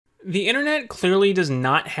The internet clearly does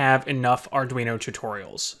not have enough Arduino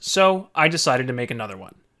tutorials, so I decided to make another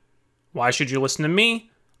one. Why should you listen to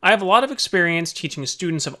me? I have a lot of experience teaching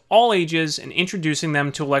students of all ages and introducing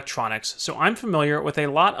them to electronics, so I'm familiar with a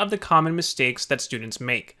lot of the common mistakes that students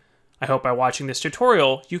make. I hope by watching this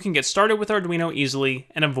tutorial, you can get started with Arduino easily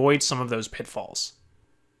and avoid some of those pitfalls.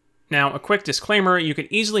 Now, a quick disclaimer, you could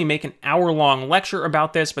easily make an hour-long lecture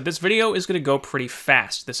about this, but this video is going to go pretty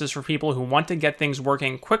fast. This is for people who want to get things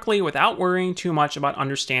working quickly without worrying too much about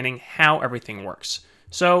understanding how everything works.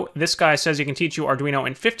 So, this guy says he can teach you Arduino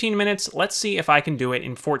in 15 minutes. Let's see if I can do it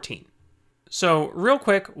in 14. So, real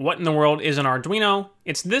quick, what in the world is an Arduino?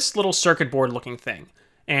 It's this little circuit board looking thing.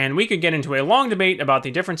 And we could get into a long debate about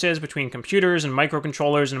the differences between computers and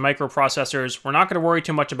microcontrollers and microprocessors. We're not going to worry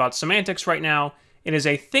too much about semantics right now. It is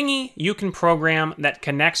a thingy you can program that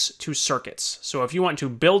connects to circuits. So if you want to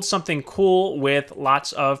build something cool with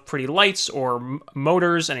lots of pretty lights or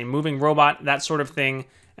motors and a moving robot, that sort of thing,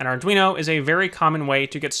 an Arduino is a very common way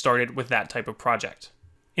to get started with that type of project.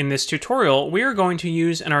 In this tutorial, we are going to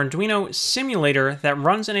use an Arduino simulator that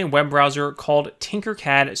runs in a web browser called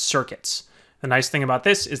Tinkercad Circuits. The nice thing about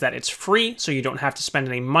this is that it's free, so you don't have to spend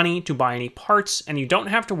any money to buy any parts, and you don't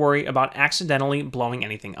have to worry about accidentally blowing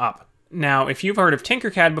anything up. Now, if you've heard of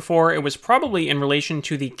Tinkercad before, it was probably in relation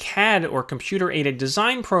to the CAD or computer-aided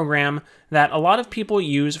design program that a lot of people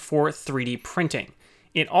use for 3D printing.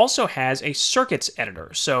 It also has a circuits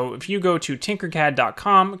editor, so if you go to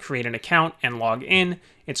tinkercad.com, create an account, and log in,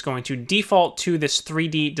 it's going to default to this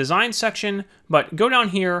 3D design section, but go down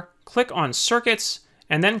here, click on Circuits,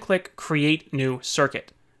 and then click Create New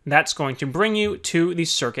Circuit. That's going to bring you to the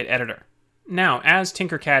circuit editor. Now, as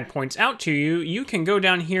Tinkercad points out to you, you can go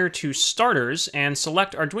down here to Starters and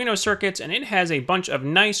select Arduino circuits, and it has a bunch of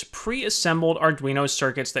nice pre-assembled Arduino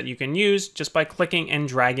circuits that you can use just by clicking and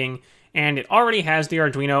dragging, and it already has the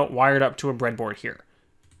Arduino wired up to a breadboard here.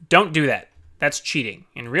 Don't do that. That's cheating.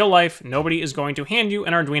 In real life, nobody is going to hand you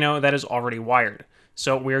an Arduino that is already wired.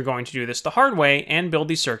 So we're going to do this the hard way and build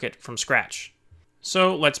the circuit from scratch.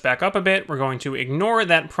 So let's back up a bit. We're going to ignore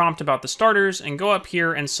that prompt about the starters and go up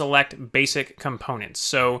here and select basic components.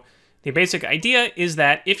 So the basic idea is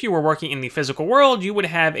that if you were working in the physical world, you would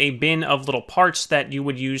have a bin of little parts that you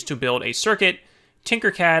would use to build a circuit.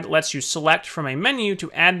 Tinkercad lets you select from a menu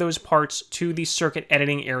to add those parts to the circuit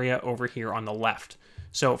editing area over here on the left.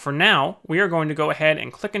 So for now, we are going to go ahead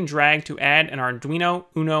and click and drag to add an Arduino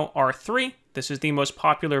Uno R3. This is the most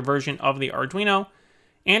popular version of the Arduino.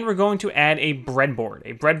 And we're going to add a breadboard.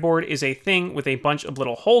 A breadboard is a thing with a bunch of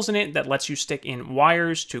little holes in it that lets you stick in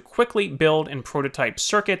wires to quickly build and prototype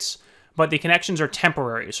circuits, but the connections are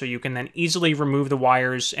temporary, so you can then easily remove the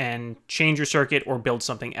wires and change your circuit or build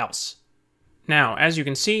something else. Now, as you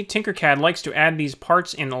can see, Tinkercad likes to add these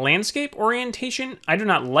parts in landscape orientation. I do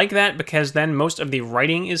not like that because then most of the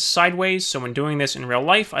writing is sideways, so when doing this in real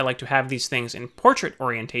life, I like to have these things in portrait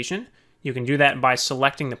orientation. You can do that by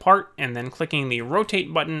selecting the part and then clicking the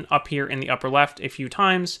rotate button up here in the upper left a few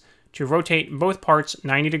times to rotate both parts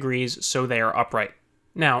 90 degrees so they are upright.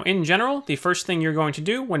 Now, in general, the first thing you're going to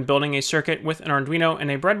do when building a circuit with an Arduino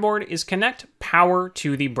and a breadboard is connect power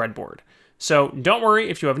to the breadboard. So don't worry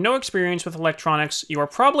if you have no experience with electronics, you are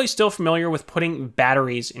probably still familiar with putting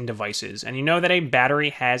batteries in devices, and you know that a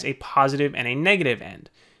battery has a positive and a negative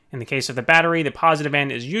end. In the case of the battery, the positive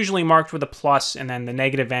end is usually marked with a plus, and then the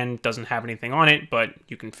negative end doesn't have anything on it, but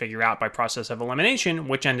you can figure out by process of elimination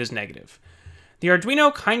which end is negative. The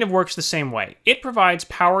Arduino kind of works the same way. It provides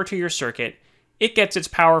power to your circuit. It gets its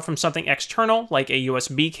power from something external, like a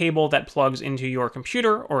USB cable that plugs into your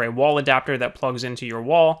computer, or a wall adapter that plugs into your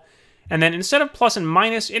wall. And then instead of plus and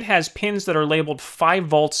minus, it has pins that are labeled 5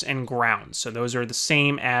 volts and ground. So those are the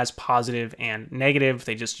same as positive and negative,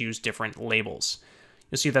 they just use different labels.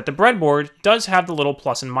 You'll see that the breadboard does have the little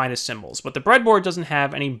plus and minus symbols, but the breadboard doesn't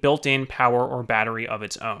have any built-in power or battery of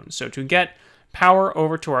its own. So to get power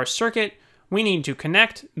over to our circuit, we need to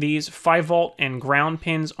connect these 5 volt and ground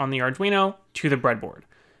pins on the Arduino to the breadboard.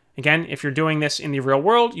 Again, if you're doing this in the real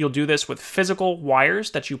world, you'll do this with physical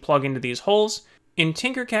wires that you plug into these holes. In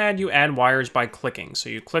Tinkercad, you add wires by clicking. So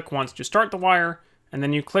you click once to start the wire, and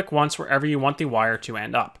then you click once wherever you want the wire to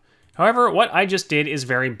end up. However, what I just did is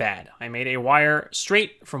very bad. I made a wire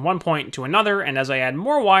straight from one point to another, and as I add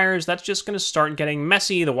more wires, that's just going to start getting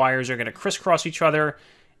messy. The wires are going to crisscross each other,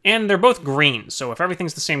 and they're both green, so if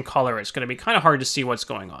everything's the same color, it's going to be kind of hard to see what's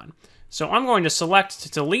going on. So I'm going to select to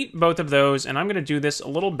delete both of those, and I'm going to do this a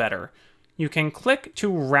little better. You can click to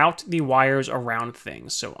route the wires around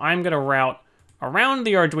things. So I'm going to route around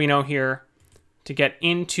the Arduino here to get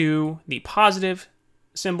into the positive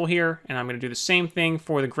symbol here, and I'm going to do the same thing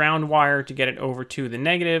for the ground wire to get it over to the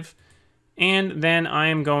negative. And then I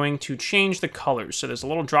am going to change the colors. So there's a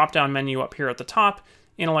little drop-down menu up here at the top.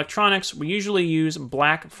 In electronics, we usually use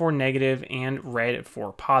black for negative and red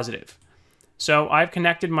for positive. So I've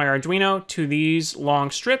connected my Arduino to these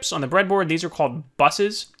long strips on the breadboard. These are called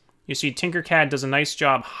buses. You see Tinkercad does a nice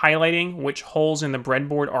job highlighting which holes in the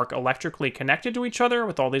breadboard are electrically connected to each other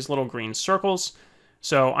with all these little green circles.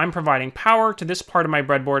 So I'm providing power to this part of my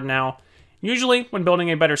breadboard now. Usually, when building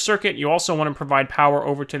a better circuit, you also want to provide power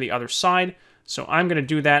over to the other side. So I'm going to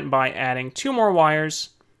do that by adding 2 more wires.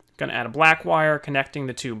 I'm going to add a black wire connecting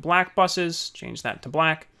the 2 black buses, change that to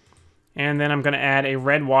black. And then I'm going to add a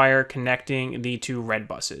red wire connecting the 2 red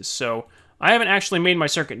buses. So I haven't actually made my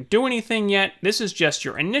circuit do anything yet. This is just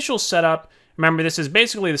your initial setup. Remember, this is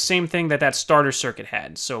basically the same thing that that starter circuit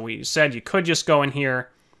had. So we said you could just go in here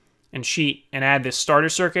and cheat and add this starter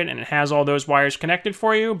circuit, and it has all those wires connected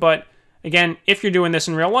for you. But again, if you're doing this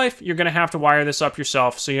in real life, you're going to have to wire this up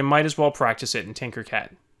yourself, so you might as well practice it in Tinkercad.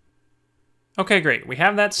 Okay, great. We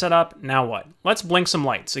have that set up. Now what? Let's blink some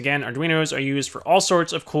lights. Again, Arduinos are used for all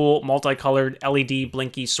sorts of cool, multicolored, LED,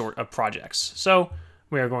 blinky sort of projects. So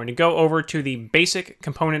we are going to go over to the basic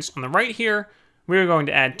components on the right here. We are going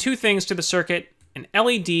to add 2 things to the circuit, an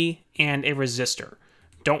LED and a resistor.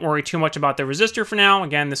 Don't worry too much about the resistor for now.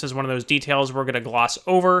 Again, this is one of those details we're going to gloss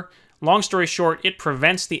over. Long story short, it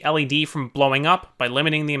prevents the LED from blowing up by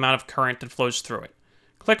limiting the amount of current that flows through it.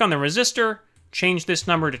 Click on the resistor, change this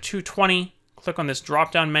number to 220, click on this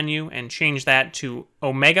drop-down menu and change that to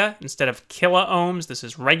omega instead of kilo ohms. This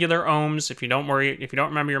is regular ohms. If you don't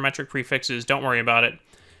remember your metric prefixes, don't worry about it.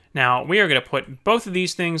 Now, we are going to put both of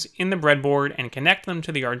these things in the breadboard and connect them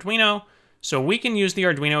to the Arduino, so we can use the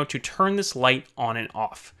Arduino to turn this light on and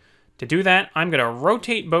off. To do that, I'm going to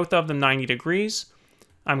rotate both of them 90 degrees.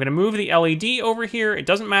 I'm going to move the LED over here. It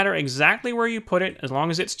doesn't matter exactly where you put it, as long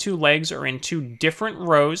as its 2 legs are in 2 different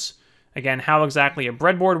rows. Again, how exactly a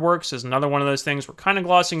breadboard works is another one of those things we're kind of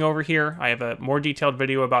glossing over here. I have a more detailed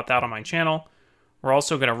video about that on my channel. We're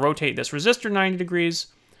also going to rotate this resistor 90 degrees.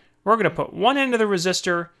 We're going to put one end of the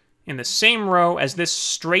resistor in the same row as this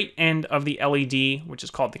straight end of the LED, which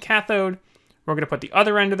is called the cathode. We're going to put the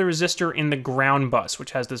other end of the resistor in the ground bus,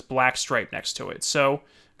 which has this black stripe next to it. So I'm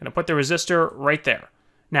going to put the resistor right there.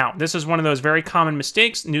 Now, this is one of those very common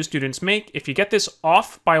mistakes new students make. If you get this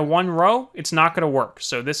off by 1 row, it's not going to work.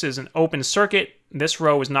 So this is an open circuit. This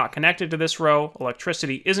row is not connected to this row.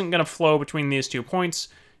 Electricity isn't going to flow between these 2 points.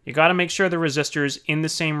 You got to make sure the resistor's in the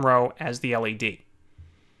same row as the LED.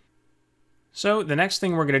 So the next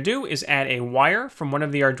thing we're going to do is add a wire from one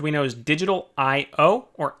of the Arduino's digital I/O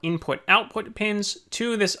or input-output pins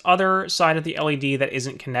to this other side of the LED that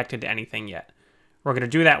isn't connected to anything yet. We're going to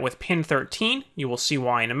do that with pin 13. You will see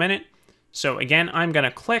why in a minute. So again, I'm going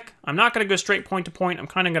to click. I'm not going to go straight point to point. I'm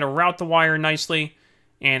kind of going to route the wire nicely,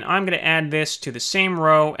 and I'm going to add this to the same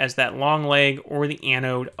row as that long leg or the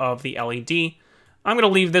anode of the LED. I'm going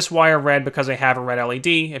to leave this wire red because I have a red LED.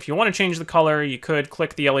 If you want to change the color, you could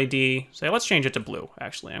click the LED. Say, let's change it to blue,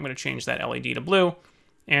 actually. I'm going to change that LED to blue,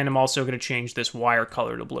 and I'm also going to change this wire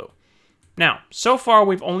color to blue. Now, so far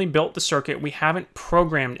we've only built the circuit. We haven't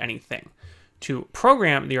programmed anything. To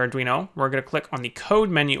program the Arduino, we're going to click on the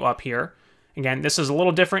code menu up here. Again, this is a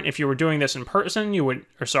little different. If you were doing this in person,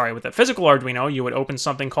 with a physical Arduino, you would open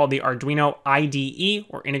something called the Arduino IDE,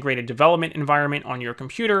 or Integrated Development Environment, on your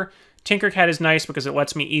computer. Tinkercad is nice because it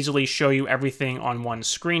lets me easily show you everything on one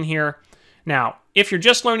screen here. Now, if you're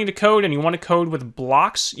just learning to code and you want to code with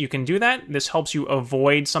blocks, you can do that. This helps you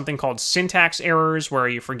avoid something called syntax errors, where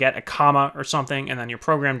you forget a comma or something and then your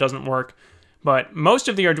program doesn't work. But most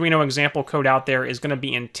of the Arduino example code out there is going to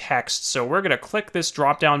be in text, so we're going to click this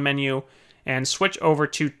drop-down menu and switch over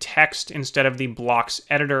to text instead of the blocks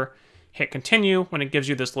editor. Hit continue when it gives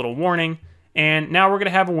you this little warning. And now we're going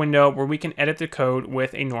to have a window where we can edit the code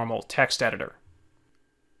with a normal text editor.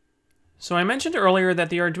 So I mentioned earlier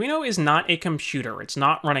that the Arduino is not a computer. It's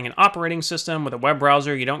not running an operating system with a web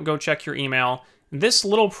browser. You don't go check your email. This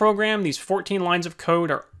little program, these 14 lines of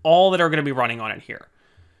code, are all that are going to be running on it here.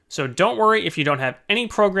 So don't worry if you don't have any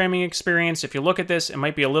programming experience. If you look at this, it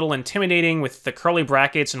might be a little intimidating with the curly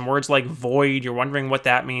brackets and words like void. You're wondering what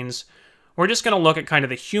that means. We're just going to look at kind of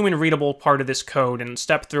the human-readable part of this code and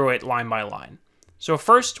step through it line by line. So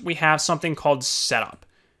first, we have something called setup.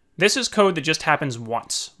 This is code that just happens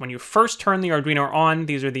once. When you first turn the Arduino on,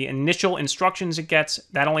 these are the initial instructions it gets.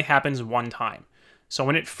 That only happens one time. So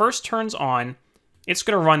when it first turns on, it's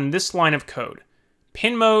going to run this line of code.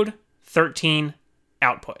 Pin mode 13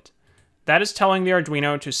 output. That is telling the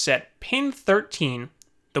Arduino to set pin 13,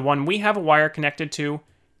 the one we have a wire connected to,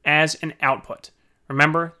 as an output.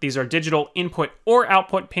 Remember, these are digital input or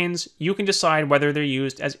output pins. You can decide whether they're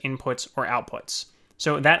used as inputs or outputs.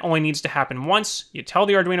 So that only needs to happen once. You tell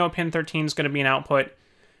the Arduino pin 13 is going to be an output.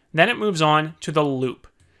 Then it moves on to the loop.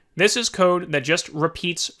 This is code that just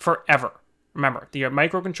repeats forever. Remember, the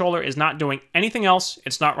microcontroller is not doing anything else.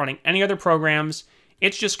 It's not running any other programs.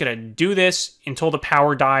 It's just going to do this until the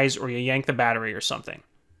power dies or you yank the battery or something.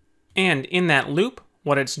 And in that loop,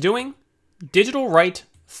 what it's doing, digital write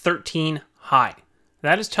 13 high.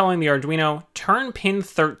 That is telling the Arduino, turn pin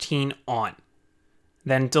 13 on.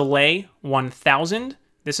 Then delay 1000.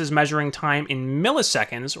 This is measuring time in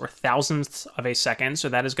milliseconds or thousandths of a second, so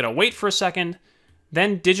that is going to wait for a second.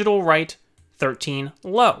 Then digital write 13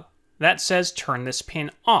 low. That says turn this pin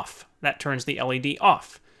off. That turns the LED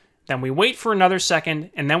off. Then we wait for another second,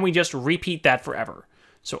 and then we just repeat that forever.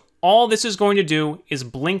 So all this is going to do is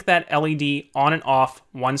blink that LED on and off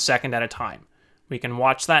 1 second at a time. We can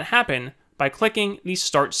watch that happen by clicking the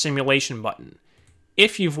Start Simulation button.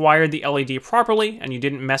 If you've wired the LED properly and you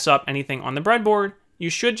didn't mess up anything on the breadboard, you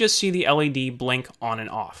should just see the LED blink on and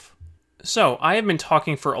off. So I have been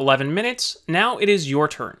talking for 11 minutes, now it is your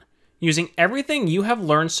turn. Using everything you have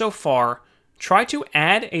learned so far, try to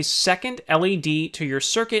add a second LED to your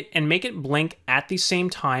circuit and make it blink at the same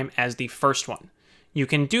time as the first one. You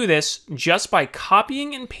can do this just by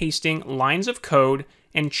copying and pasting lines of code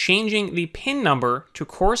and changing the pin number to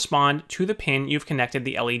correspond to the pin you've connected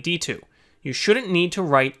the LED to. You shouldn't need to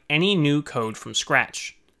write any new code from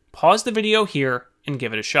scratch. Pause the video here and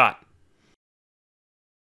give it a shot.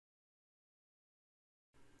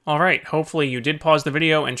 Alright, hopefully you did pause the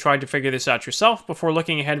video and tried to figure this out yourself before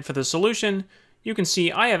looking ahead for the solution. You can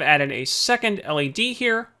see I have added a second LED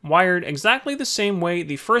here, wired exactly the same way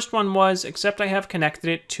the first one was, except I have connected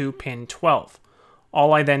it to pin 12.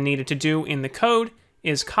 All I then needed to do in the code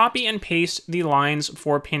is copy and paste the lines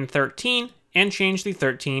for pin 13 and change the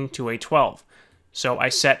 13 to a 12. So I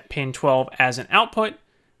set pin 12 as an output,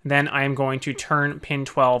 then I am going to turn pin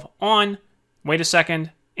 12 on, wait a second,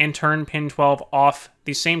 and turn pin 12 off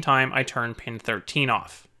the same time I turn pin 13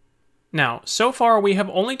 off. Now, so far we have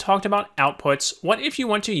only talked about outputs. What if you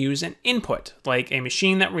want to use an input, like a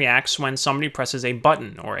machine that reacts when somebody presses a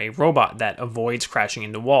button or a robot that avoids crashing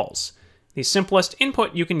into walls? The simplest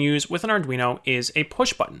input you can use with an Arduino is a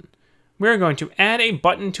push button. We're going to add a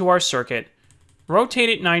button to our circuit, rotate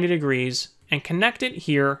it 90 degrees, and connect it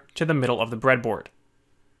here to the middle of the breadboard.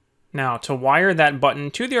 Now, to wire that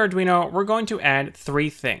button to the Arduino, we're going to add 3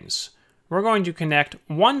 things. We're going to connect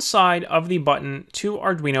one side of the button to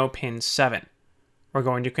Arduino pin 7. We're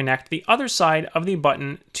going to connect the other side of the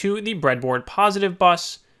button to the breadboard positive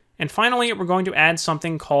bus. And finally, we're going to add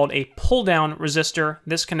something called a pull-down resistor.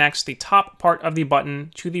 This connects the top part of the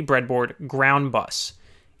button to the breadboard ground bus.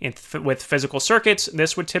 With physical circuits,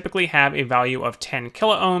 this would typically have a value of 10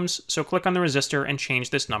 kiloohms, so click on the resistor and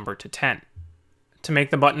change this number to 10. To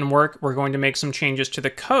make the button work, we're going to make some changes to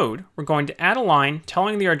the code. We're going to add a line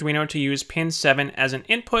telling the Arduino to use pin 7 as an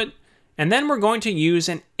input, and then we're going to use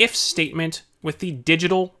an if statement with the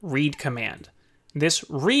digital read command. This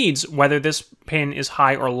reads whether this pin is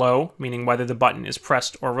high or low, meaning whether the button is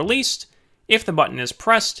pressed or released. If the button is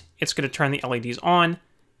pressed, it's going to turn the LEDs on.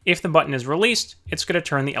 If the button is released, it's going to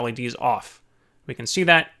turn the LEDs off. We can see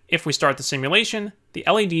that if we start the simulation, the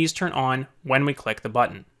LEDs turn on when we click the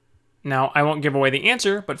button. Now, I won't give away the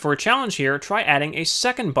answer, but for a challenge here, try adding a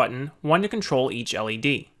second button, one to control each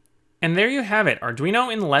LED. And there you have it,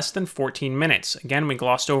 Arduino in less than 14 minutes. Again, we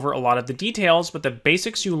glossed over a lot of the details, but the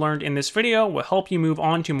basics you learned in this video will help you move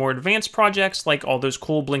on to more advanced projects like all those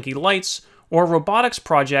cool blinky lights, or robotics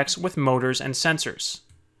projects with motors and sensors.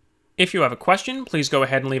 If you have a question, please go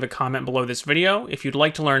ahead and leave a comment below this video. If you'd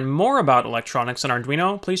like to learn more about electronics on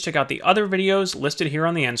Arduino, please check out the other videos listed here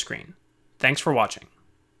on the end screen. Thanks for watching.